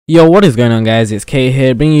Yo, what is going on, guys? It's K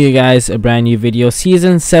here, bringing you guys a brand new video.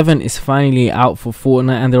 Season 7 is finally out for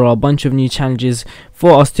Fortnite, and there are a bunch of new challenges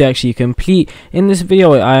for us to actually complete. In this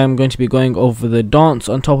video, I am going to be going over the dance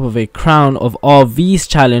on top of a crown of RVs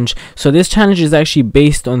challenge. So this challenge is actually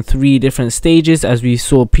based on 3 different stages, as we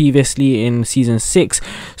saw previously in season 6.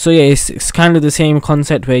 So yeah, it's kind of the same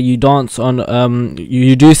concept where you dance on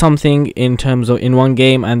you do something in terms of in one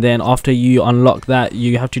game, and then after you unlock that,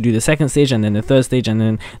 you have to do the second stage, and then the third stage, and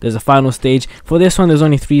then there's a final stage. For this one, there's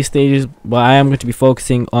only 3 stages, but I am going to be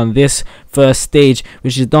focusing on this first stage,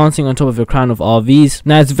 which is dancing on top of a crown of RVs.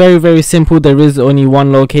 Now it's very simple. There is only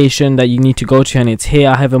one location that you need to go to, and it's here.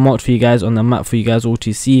 I have a emote for you guys on the map for you guys all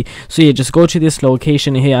to see. So yeah, just go to this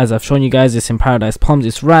location here. As I've shown you guys, it's in Paradise Palms.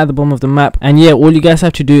 It's right at the bottom of the map, and yeah, all you guys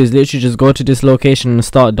have to do is literally just go to this location and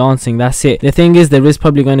start dancing. That's it. The thing is, there is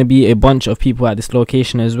probably going to be a bunch of people at this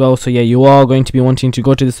location as well, so yeah, you are going to be wanting to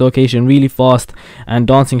go to this location really fast and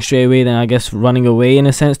dancing straight away, then I guess running away in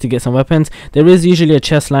a sense to get some weapons. There is usually a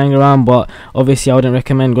chest lying around, but obviously I wouldn't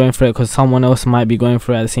recommend going for it because someone else might be going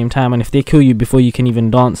for it at the same time, and if they kill you before you can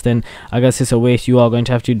even dance, then I guess it's a waste. You are going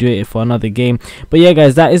to have to do it for another game. But yeah,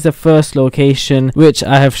 guys, that is the first location which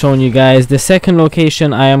I have shown you guys. The second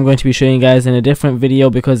location I am going to be showing you guys in a different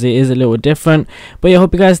video because it is a little different. But yeah, I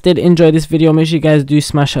hope you guys did enjoy this video. Make sure you guys do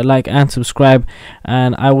smash a like and subscribe,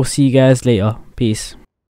 and I will see you guys later. Peace.